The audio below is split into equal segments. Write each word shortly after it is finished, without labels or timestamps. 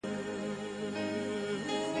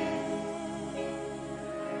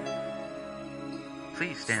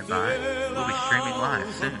Please stand by. We'll be streaming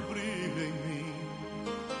live soon.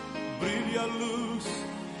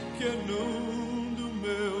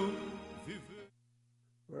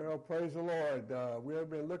 Well, praise the Lord. We have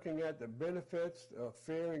been looking at the benefits of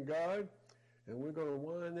fearing God, and we're going to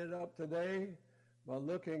wind it up today by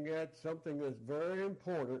looking at something that's very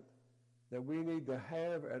important that we need to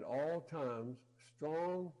have at all times: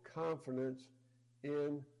 strong confidence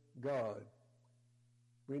in God.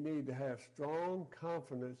 We need to have strong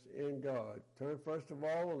confidence in God. Turn first of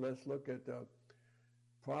all, and let's look at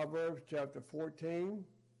Proverbs chapter 14,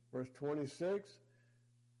 verse 26.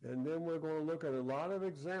 And then we're going to look at a lot of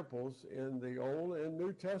examples in the Old and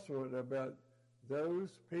New Testament about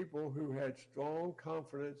those people who had strong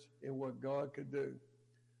confidence in what God could do.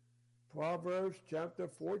 Proverbs chapter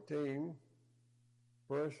 14,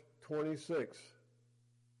 verse 26.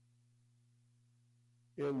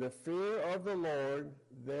 In the fear of the Lord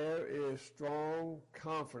there is strong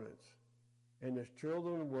confidence, and his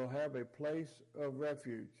children will have a place of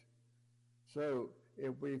refuge. So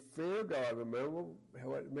if we fear God, remember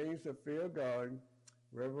what it means to fear God: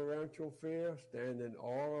 reverential fear, stand in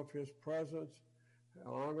awe of his presence,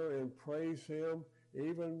 honor and praise him,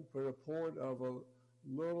 even to the point of a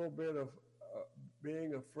little bit of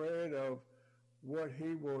being afraid of what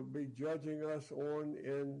he will be judging us on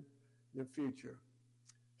in the future.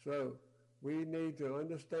 So we need to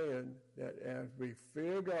understand that as we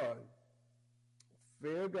fear God,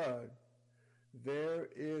 there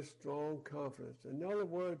is strong confidence. In other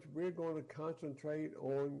words, we're going to concentrate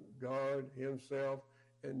on God himself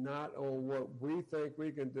and not on what we think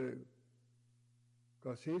we can do,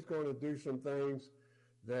 because he's going to do some things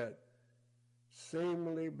that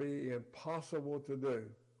seemingly be impossible to do.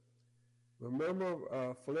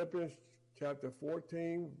 Remember Philippians chapter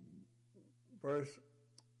 14, verse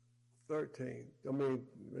 13.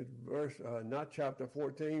 Not chapter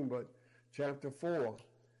 14, but chapter 4.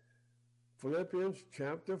 Philippians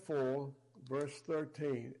chapter 4, verse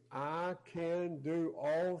 13. I can do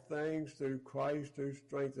all things through Christ who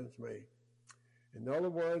strengthens me. In other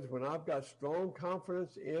words, when I've got strong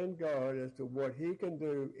confidence in God as to what he can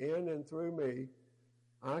do in and through me,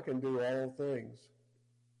 I can do all things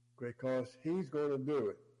because he's going to do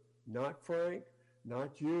it. Not Frank,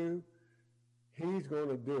 not you. He's going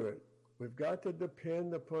to do it. We've got to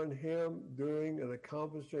depend upon him doing and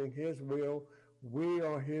accomplishing his will. We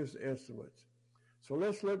are his instruments. So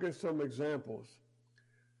let's look at some examples.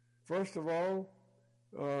 First of all,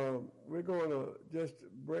 we're going to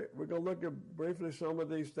look at briefly some of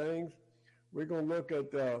these things. We're going to look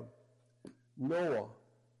at Noah.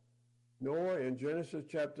 Noah in Genesis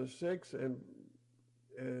chapter 6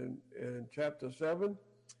 and chapter 7.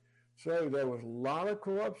 So there was a lot of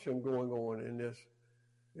corruption going on in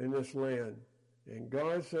this land. And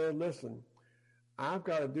God said, listen, I've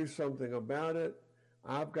got to do something about it.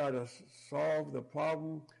 I've got to solve the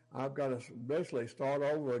problem. I've got to basically start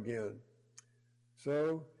over again.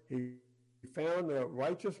 So he found a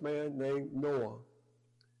righteous man named Noah.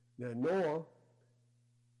 Now Noah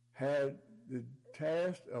had the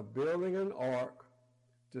task of building an ark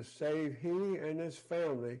to save he and his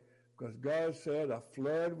family, because God said a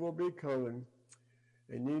flood will be coming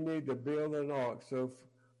and you need to build an ark. So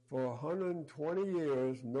for 120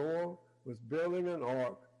 years, Noah was building an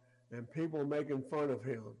ark and people making fun of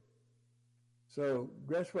him. So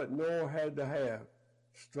guess what Noah had to have?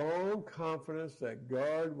 Strong confidence that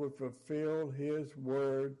God would fulfill his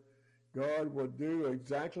word. God would do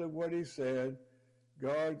exactly what he said.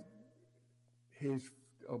 He's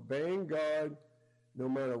obeying God no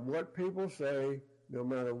matter what people say, no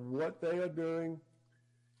matter what they are doing.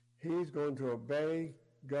 He's going to obey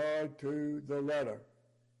God to the letter.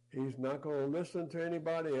 He's not going to listen to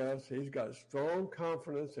anybody else. He's got strong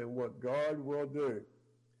confidence in what God will do.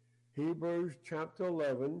 Hebrews chapter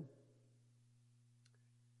 11,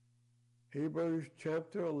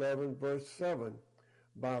 verse 7.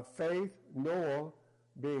 By faith, Noah,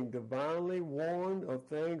 being divinely warned of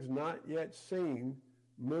things not yet seen,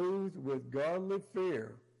 moved with godly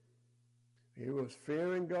fear. He was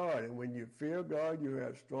fearing God. And when you fear God, you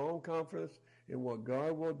have strong confidence in what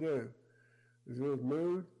God will do. He was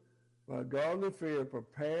moved by godly fear,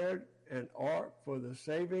 prepared an ark for the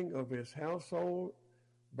saving of his household,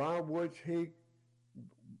 by which he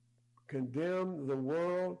condemned the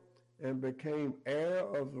world and became heir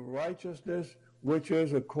of the righteousness which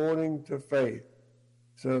is according to faith.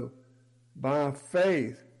 So by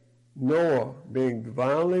faith, Noah, being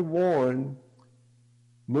divinely warned,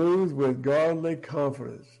 moved with godly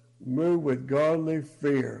confidence, moved with godly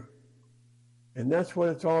fear. And that's what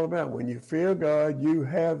it's all about. When you fear God, you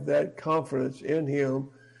have that confidence in him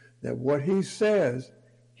that what he says,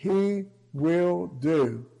 he will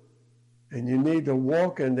do. And you need to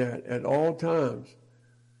walk in that at all times.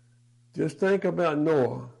 Just think about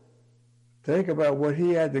Noah. Think about what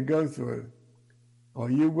he had to go through. Are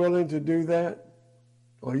you willing to do that?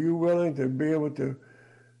 Are you willing to be able to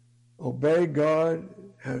obey God,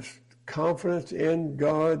 have confidence in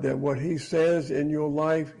God that what he says in your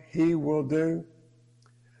life, he will do?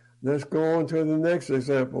 Let's go on to the next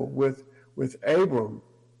example with Abram.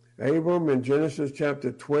 Abram in Genesis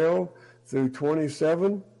chapter 12 through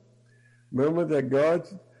 27. Remember that God,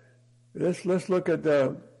 let's look at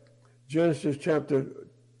Genesis chapter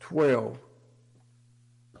 12.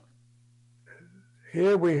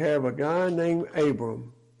 Here we have a guy named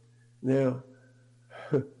Abram. Now,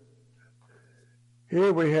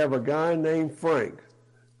 here we have a guy named Frank.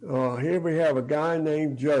 Here we have a guy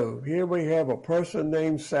named Job. Here we have a person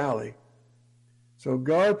named Sally. So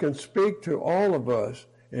God can speak to all of us.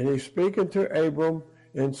 And he's speaking to Abram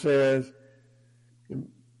and says,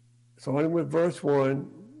 starting with verse 1,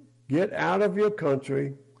 get out of your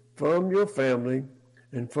country, from your family,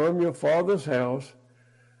 and from your father's house,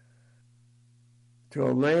 to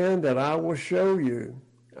a land that I will show you.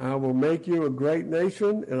 I will make you a great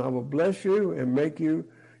nation, and I will bless you and make you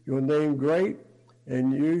your name great,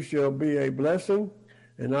 and you shall be a blessing,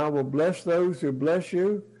 and I will bless those who bless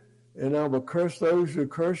you, and I will curse those who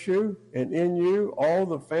curse you, and in you all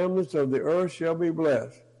the families of the earth shall be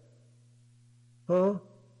blessed. Huh?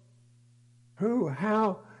 Who?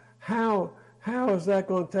 How is that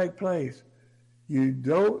going to take place? You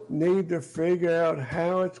don't need to figure out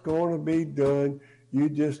how it's going to be done. You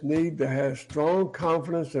just need to have strong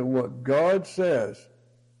confidence in what God says.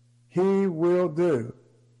 He will do.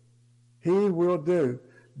 He will do.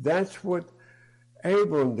 That's what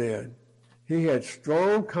Abram did. He had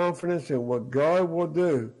strong confidence in what God will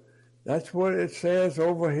do. That's what it says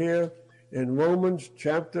over here in Romans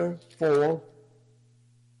chapter 4.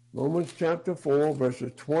 Romans chapter 4,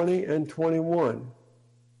 verses 20 and 21.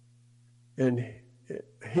 And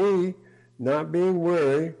he, not being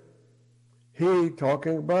weary, he,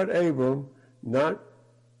 talking about Abram,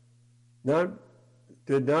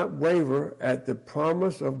 did not waver at the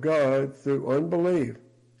promise of God through unbelief,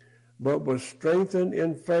 but was strengthened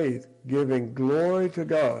in faith, giving glory to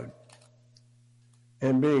God,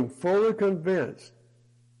 and being fully convinced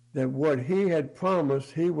that what he had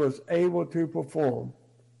promised he was able to perform.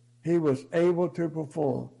 He was able to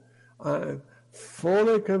perform. I am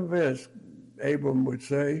fully convinced, Abram would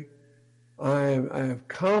say, I have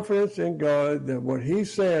confidence in God that what he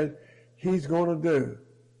said he's going to do.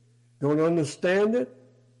 Don't understand it.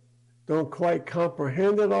 Don't quite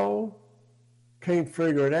comprehend it all. Can't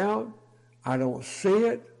figure it out. I don't see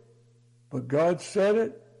it. But God said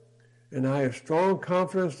it. And I have strong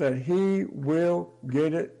confidence that he will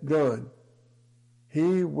get it done.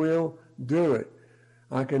 He will do it.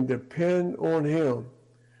 I can depend on him.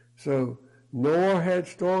 So Noah had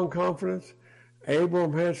strong confidence.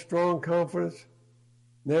 Abram had strong confidence.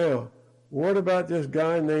 Now, what about this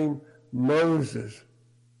guy named Moses?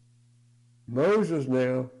 Moses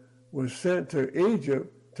now was sent to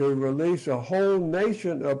Egypt to release a whole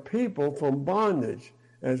nation of people from bondage,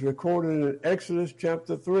 as recorded in Exodus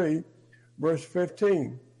chapter 3, verse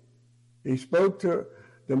 15. He spoke to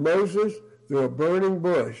Moses through a burning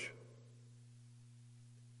bush.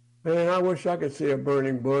 Man, I wish I could see a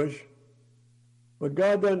burning bush. But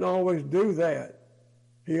God doesn't always do that.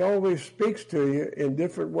 He always speaks to you in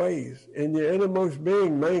different ways, in your innermost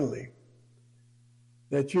being mainly,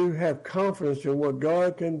 that you have confidence in what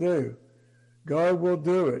God can do. God will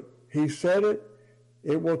do it. He said it,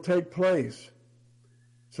 it will take place.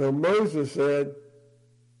 So Moses said,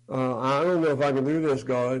 I don't know if I can do this,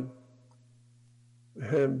 God.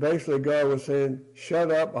 And basically God was saying,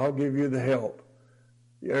 shut up, I'll give you the help.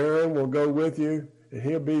 Aaron will go with you, and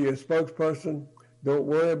he'll be your spokesperson. Don't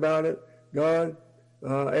worry about it. God,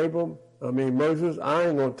 Moses, I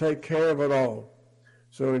ain't going to take care of it all.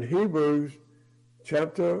 So in Hebrews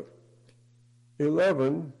chapter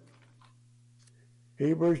 11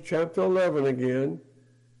 again,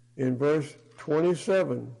 in verse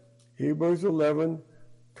 27. Hebrews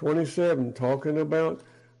 11:27, talking about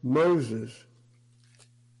Moses.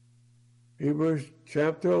 Hebrews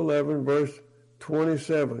chapter 11, verse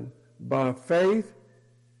 27. By faith,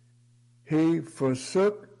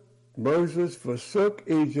 Moses forsook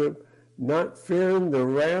Egypt, not fearing the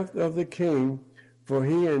wrath of the king, for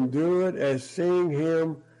he endured as seeing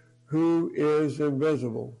him who is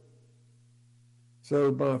invisible.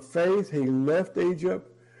 So by faith, he left Egypt,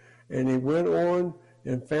 and he went on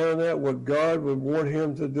and found out what God would want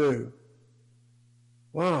him to do.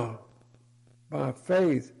 Wow. By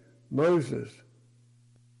faith, Moses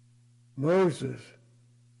was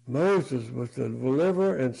to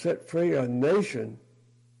deliver and set free a nation.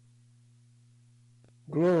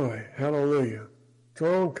 Glory, hallelujah.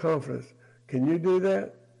 Strong confidence. Can you do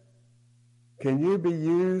that? Can you be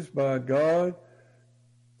used by God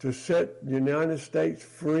to set the United States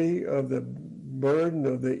free of the burden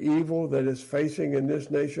of the evil that is facing in this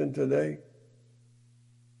nation today?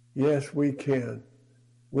 Yes, we can.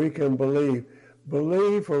 We can believe.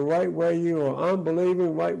 Believe for right where you are. I'm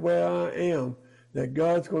believing right where I am that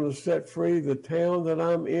God's going to set free the town that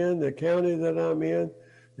I'm in, the county that I'm in,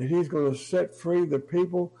 that he's going to set free the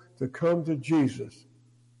people to come to Jesus.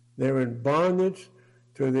 They're in bondage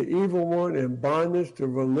to the evil one, in bondage to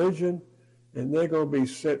religion, and they're going to be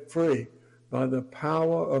set free by the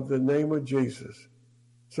power of the name of Jesus.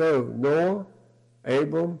 So, Noah,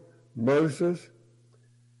 Abram, Moses,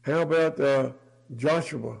 how about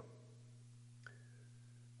Joshua?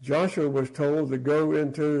 Joshua was told to go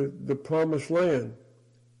into the promised land.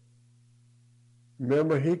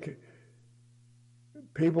 Remember,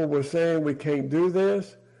 people were saying we can't do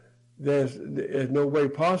this. There's no way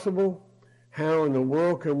possible. How in the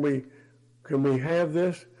world can we have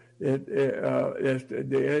this?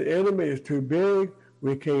 The enemy is too big.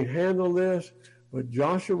 We can't handle this. But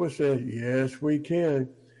Joshua said, yes, we can,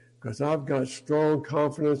 because I've got strong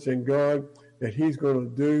confidence in God that he's going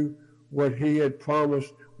to do what he had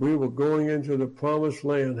promised. We were going into the promised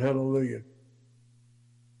land. Hallelujah.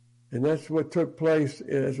 And that's what took place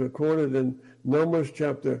as recorded in Numbers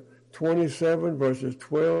chapter 27, verses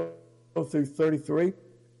 12 through 33.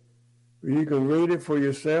 You can read it for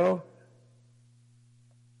yourself.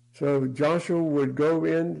 So Joshua would go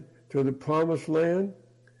into the promised land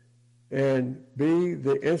and be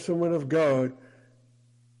the instrument of God.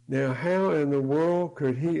 Now, how in the world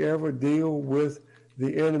could he ever deal with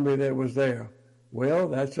the enemy that was there? Well,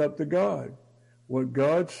 that's up to God. What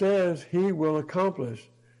God says, he will accomplish.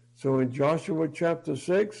 So in Joshua chapter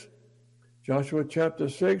 6,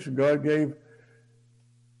 God gave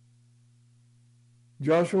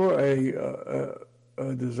Joshua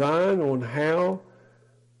a design on how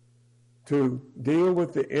to deal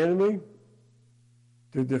with the enemy,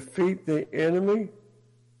 to defeat the enemy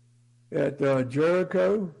at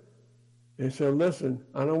Jericho. And said, listen,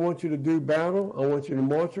 I don't want you to do battle. I want you to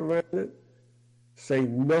march around it, say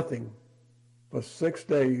nothing for 6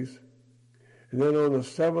 days. And then on the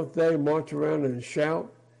seventh day, march around and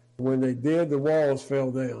shout. When they did, the walls fell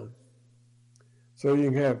down. So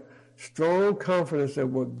you can have strong confidence that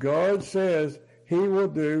what God says he will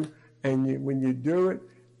do, and when you do it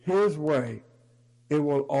his way, it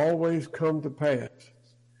will always come to pass.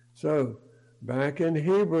 So back in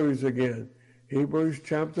Hebrews again, Hebrews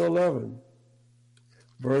chapter 11,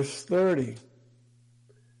 verse 30.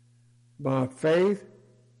 By faith,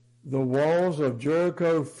 the walls of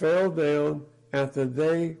Jericho fell down after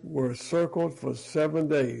they were circled for 7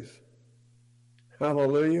 days.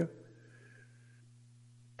 Hallelujah.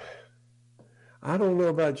 I don't know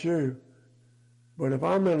about you, but if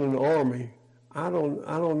I'm in an army, I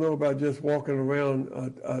don't know about just walking around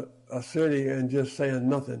a city and just saying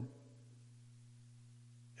nothing.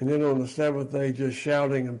 And then on the seventh day, just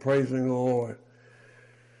shouting and praising the Lord.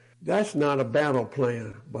 That's not a battle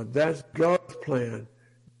plan, but that's God's plan.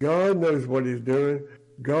 God knows what he's doing.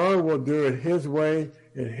 God will do it his way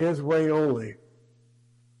and his way only.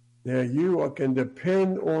 Now you can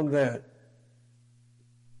depend on that.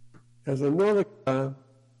 There's another guy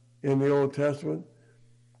in the Old Testament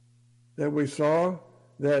that we saw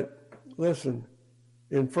that, listen,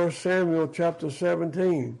 in 1 Samuel chapter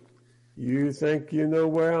 17, you think you know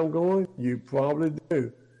where I'm going? You probably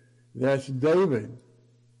do. That's David.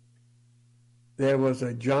 There was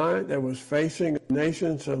a giant that was facing a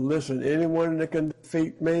nation, said, listen, anyone that can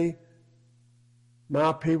defeat me,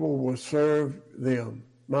 my people will serve them.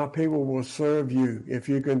 My people will serve you if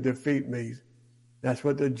you can defeat me. That's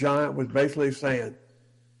what the giant was basically saying.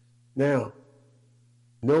 Now,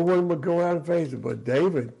 no one would go out and face it, but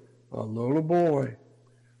David, a little boy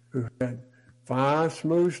who had 5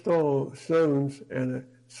 smooth stones and a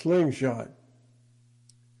slingshot,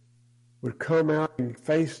 would come out and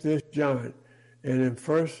face this giant. And in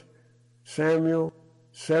 1 Samuel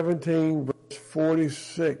 17, verse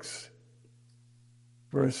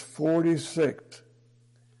 46,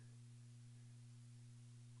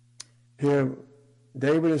 here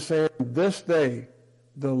David is saying, this day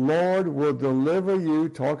the Lord will deliver you,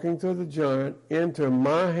 talking to the giant, into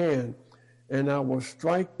my hand, and I will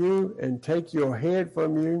strike you and take your head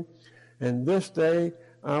from you. And this day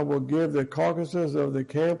I will give the carcasses of the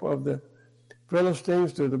camp of the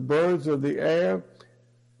Philistines to the birds of the air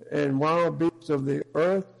and wild beasts of the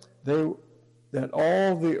earth, that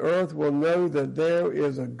all the earth will know that there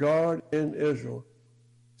is a God in Israel.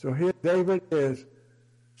 So here David is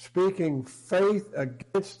speaking faith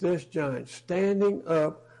against this giant, standing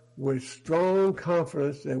up with strong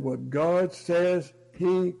confidence in what God says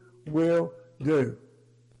he will do.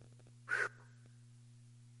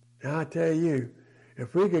 Now I tell you,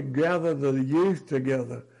 if we could gather the youth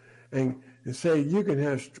together and say you can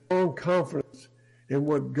have strong confidence in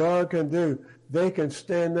what God can do, they can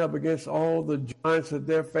stand up against all the giants that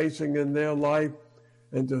they're facing in their life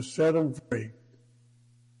and to set them free.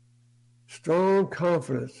 Strong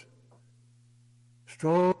confidence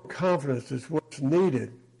is what's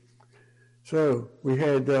needed. So we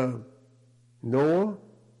had Noah,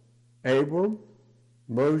 Abram,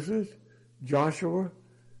 Moses, Joshua,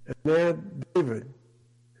 and now David.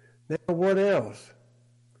 Now what else?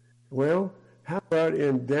 Well, how about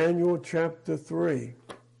in Daniel chapter 3?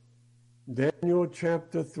 Daniel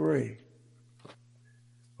chapter 3.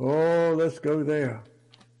 Oh, let's go there.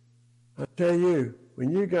 I tell you, when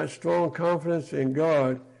you got strong confidence in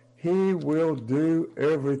God, he will do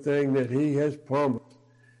everything that he has promised.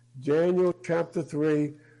 Daniel chapter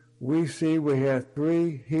 3, we see we have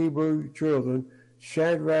 3 Hebrew children,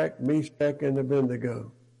 Shadrach, Meshach, and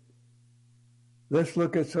Abednego. Let's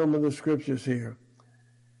look at some of the scriptures here.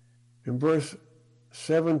 In verse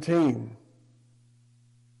 17,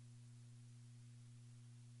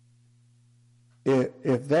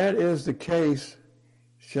 if that is the case,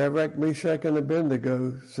 Shadrach, Meshach, and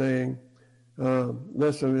Abednego saying,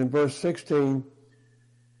 listen, in verse 16,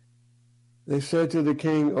 they said to the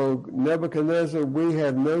king, O Nebuchadnezzar, we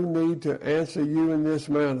have no need to answer you in this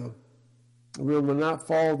matter. We will not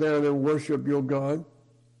fall down and worship your God.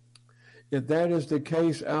 If that is the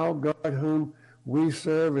case, our God whom we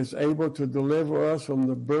serve is able to deliver us from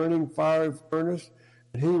the burning fiery furnace,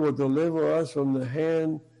 and he will deliver us from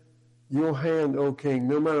your hand, O king.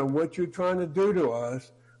 No matter what you're trying to do to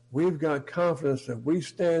us, we've got confidence that we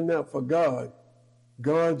stand up for God.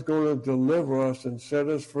 God's going to deliver us and set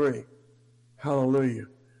us free. Hallelujah.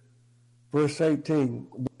 Verse 18,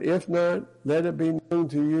 but if not, let it be known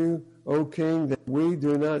to you, O king, that we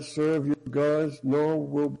do not serve your gods, nor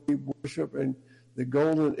will we worship in the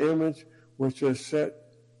golden image which you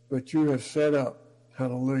have set up.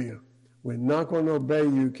 Hallelujah. We're not going to obey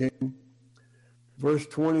you, king. Verse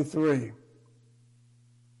 23.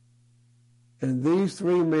 And these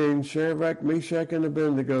 3 men, Shadrach, Meshach, and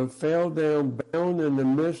Abednego, fell down bound in the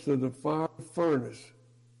midst of the fire furnace.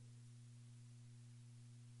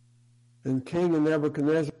 And King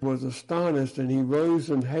Nebuchadnezzar was astonished, and he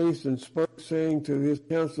rose in haste and spoke, saying to his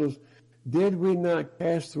counselors, did we not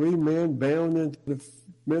cast 3 men bound into the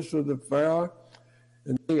midst of the fire?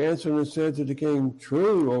 And they answered and said to the king,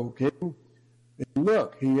 true, O king. And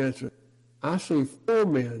look, he answered, I see 4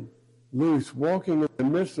 men loose walking in the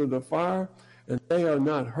midst of the fire, and they are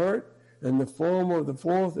not hurt, and the form of the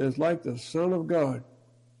 4th is like the Son of God.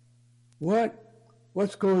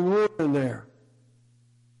 What's going on in there?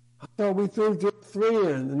 I thought we threw just 3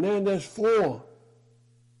 in, and then there's 4.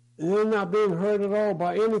 And they're not being hurt at all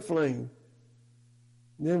by any flame.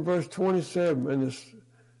 And then verse 27, and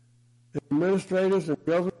the administrators and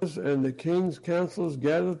governors and the king's counselors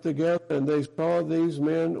gathered together, and they saw these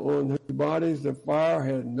men on whose bodies the fire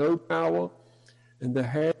had no power, and the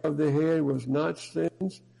hair of the head was not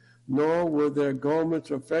singed, nor were their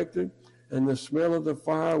garments affected, and the smell of the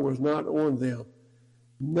fire was not on them.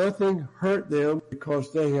 Nothing hurt them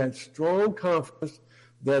because they had strong confidence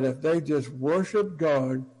that if they just worshiped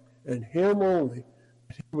God and him only,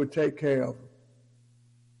 he would take care of them.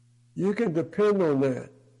 You can depend on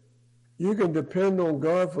that. You can depend on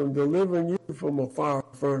God from delivering you from a fire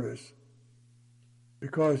furnace,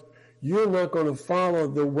 because you're not going to follow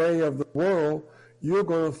the way of the world. You're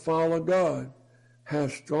going to follow God.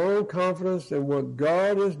 Have strong confidence in what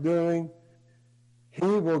God is doing. He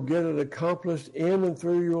will get it accomplished in and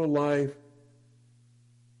through your life,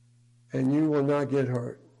 and you will not get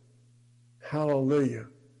hurt. Hallelujah.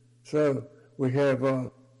 So we have,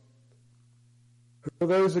 who are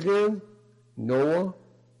those again? Noah,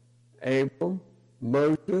 Abram,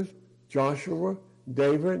 Moses, Joshua,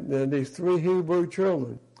 David, and these 3 Hebrew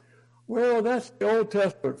children. Well, that's the Old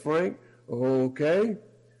Testament, Frank. Okay.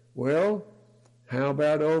 Well, how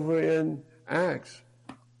about over in Acts?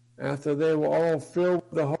 After they were all filled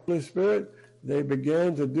with the Holy Spirit, they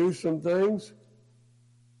began to do some things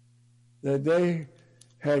that they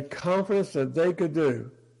had confidence that they could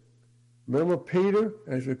do. Remember Peter,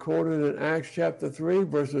 as recorded in Acts chapter 3,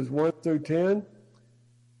 verses 1 through 10?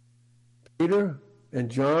 Peter and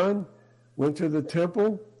John went to the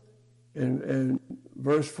temple And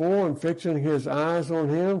verse 4, and fixing his eyes on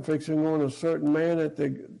him, fixing on a certain man at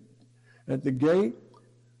the gate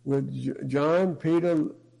with John, Peter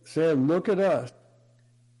said, "Look at us."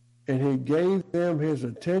 And he gave them his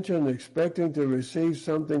attention, expecting to receive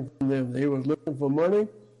something from them. He was looking for money,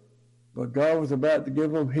 but God was about to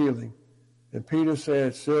give him healing. And Peter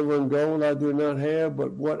said, "Silver and gold I do not have,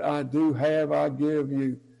 but what I do have I give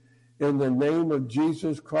you. In the name of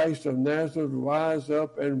Jesus Christ of Nazareth, rise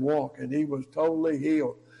up and walk." And he was totally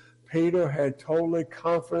healed. Peter had totally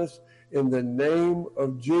confidence in the name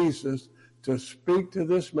of Jesus to speak to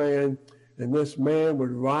this man, and this man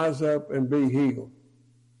would rise up and be healed.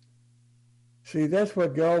 See, that's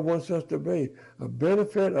what God wants us to be. A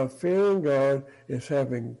benefit of fearing God is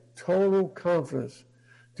having total confidence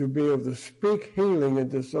to be able to speak healing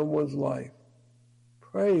into someone's life.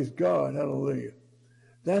 Praise God. Hallelujah.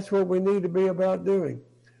 That's what we need to be about doing,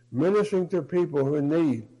 ministering to people who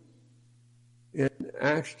need. In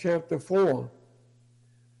Acts chapter 4,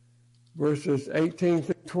 verses 18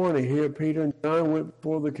 through 20, here Peter and John went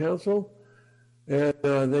before the council, and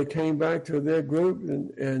they came back to their group,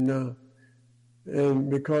 and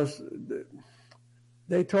because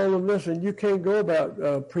they told them, "Listen, you can't go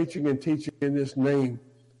about preaching and teaching in this name."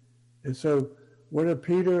 And so what did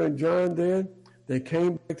Peter and John did? They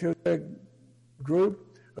came back to their group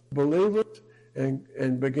of believers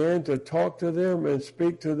and began to talk to them and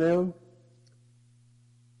speak to them.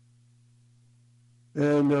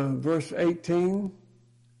 And verse 18,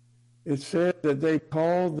 it said that they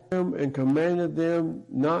called them and commanded them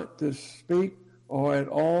not to speak or at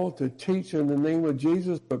all to teach in the name of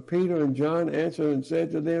Jesus. But Peter and John answered and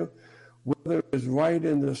said to them, "Whether it is right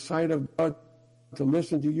in the sight of God to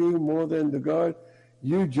listen to you more than to God,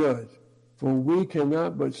 you judge. For we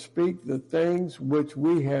cannot but speak the things which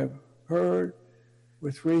we have heard,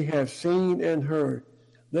 which we have seen and heard."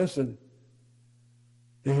 Listen,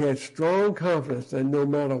 they had strong confidence that no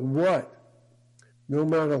matter what,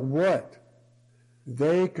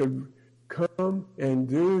 they could come and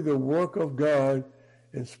do the work of God,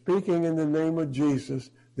 and speaking in the name of Jesus,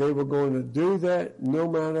 they were going to do that no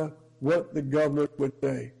matter what the government would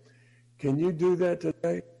say. Can you do that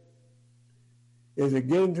today? Is it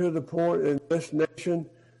getting to the point in this nation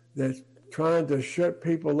that's trying to shut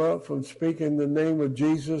people up from speaking the name of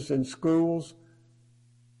Jesus in schools,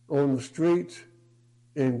 on the streets,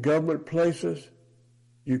 in government places?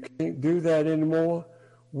 You can't do that anymore.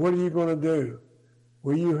 What are you going to do?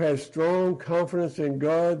 Will you have strong confidence in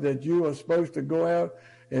God that you are supposed to go out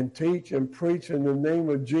and teach and preach in the name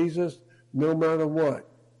of Jesus no matter what?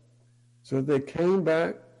 So they came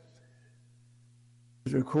back.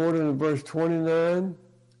 It's recorded in verse 29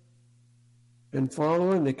 and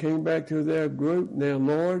following. They came back to their group. "Now,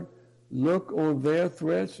 Lord, look on their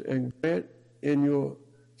threats and grant in your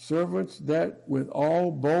servants that with all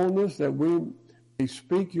boldness that we may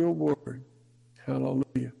speak your word."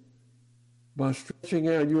 Hallelujah. "By stretching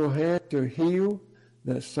out your hand to heal,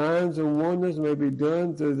 that signs and wonders may be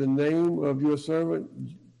done through the name of your servant,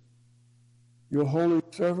 your holy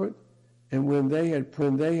servant." And when they had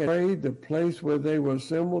prayed, the place where they were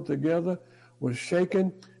assembled together was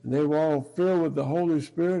shaken, and they were all filled with the Holy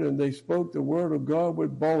Spirit, and they spoke the word of God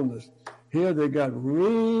with boldness. Here they got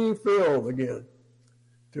refilled again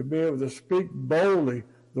to be able to speak boldly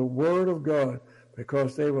the word of God,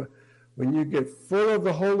 because when you get full of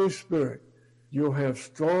the Holy Spirit, you'll have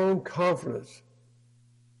strong confidence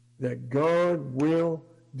that God will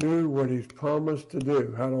do what he's promised to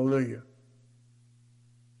do. Hallelujah.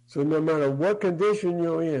 So no matter what condition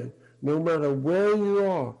you're in, no matter where you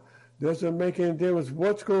are, doesn't make any difference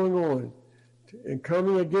what's going on and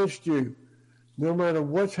coming against you, no matter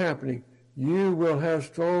what's happening, you will have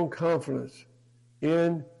strong confidence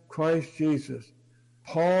in Christ Jesus.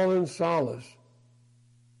 Paul and Silas,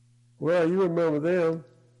 well, you remember them.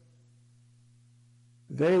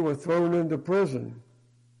 They were thrown into prison.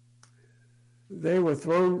 They were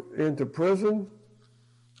thrown into prison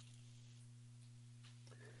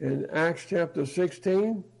in Acts chapter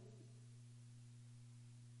 16.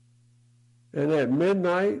 And at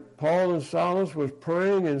midnight, Paul and Silas was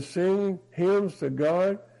praying and singing hymns to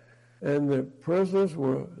God, and the prisoners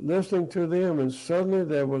were listening to them, and suddenly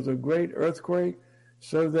there was a great earthquake,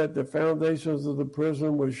 so that the foundations of the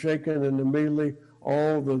prison were shaken, and immediately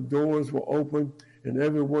all the doors were open, and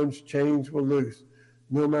everyone's chains were loose.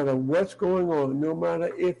 No matter what's going on, no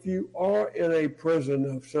matter if you are in a prison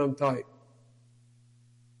of some type,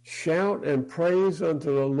 shout and praise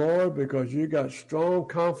unto the Lord, because you got strong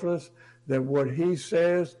confidence that what he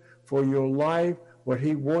says for your life, what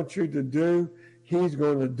he wants you to do, he's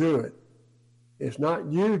going to do it. It's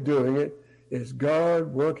not you doing it. It's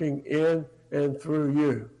God working in and through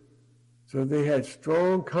you. So they had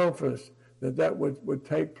strong confidence that would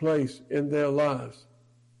take place in their lives.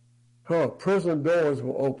 Prison doors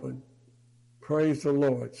will open. Praise the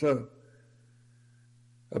Lord. So,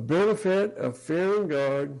 a benefit of fearing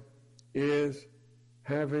God is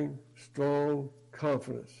having strong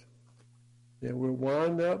confidence. And we'll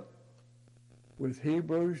wind up with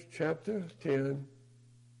Hebrews chapter 10.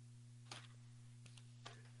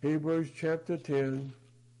 Hebrews chapter 10.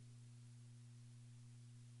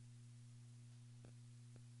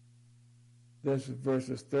 This is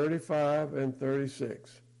verses 35 and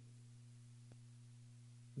 36.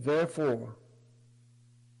 Therefore.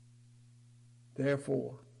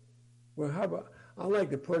 Well, how about, I like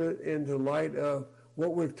to put it into light of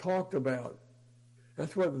what we've talked about.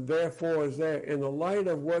 That's what the therefore is there. In the light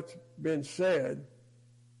of what's been said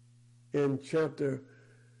in chapter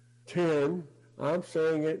 10, I'm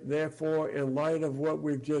saying it, therefore, in light of what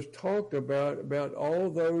we've just talked about all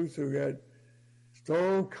those who had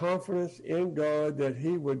strong confidence in God that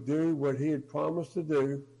he would do what he had promised to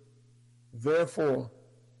do. Therefore,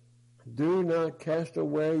 do not cast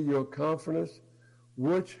away your confidence,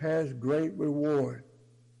 which has great reward.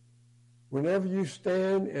 Whenever you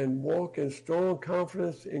stand and walk in strong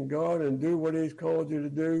confidence in God and do what he's called you to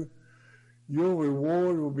do, your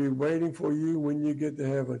reward will be waiting for you when you get to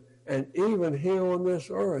heaven. And even here on this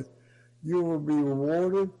earth, you will be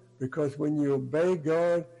rewarded, because when you obey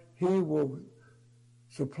God, he will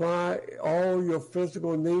supply all your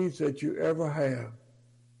physical needs that you ever have.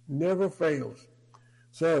 Never fails.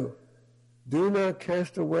 So, do not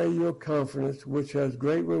cast away your confidence, which has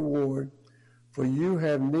great reward, for you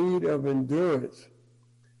have need of endurance,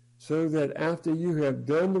 so that after you have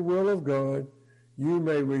done the will of God, you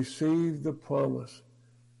may receive the promise.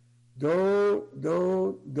 Don't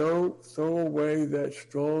throw away that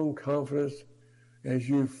strong confidence. As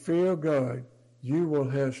you fear God, you will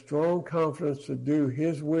have strong confidence to do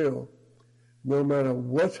his will, no matter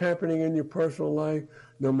what's happening in your personal life,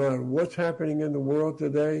 no matter what's happening in the world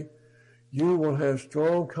today. You will have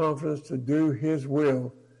strong confidence to do his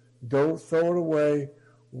will. Don't throw it away.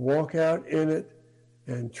 Walk out in it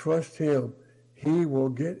and trust him. He will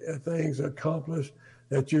get things accomplished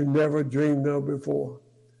that you never dreamed of before.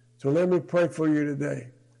 So let me pray for you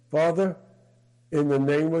today. Father, in the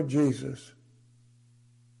name of Jesus.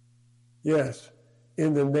 Yes,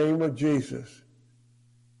 in the name of Jesus.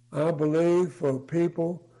 I believe for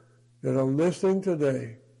people that are listening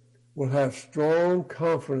today will have strong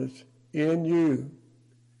confidence in you,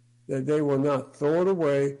 that they will not throw it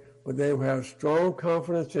away, but they will have strong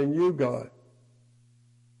confidence in you, God,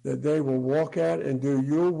 that they will walk out and do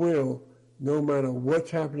your will no matter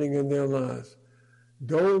what's happening in their lives.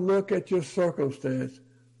 Don't look at your circumstance.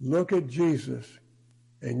 Look at Jesus,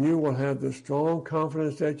 and you will have the strong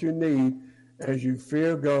confidence that you need as you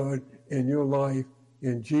fear God in your life.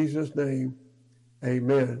 In Jesus' name,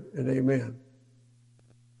 amen and amen.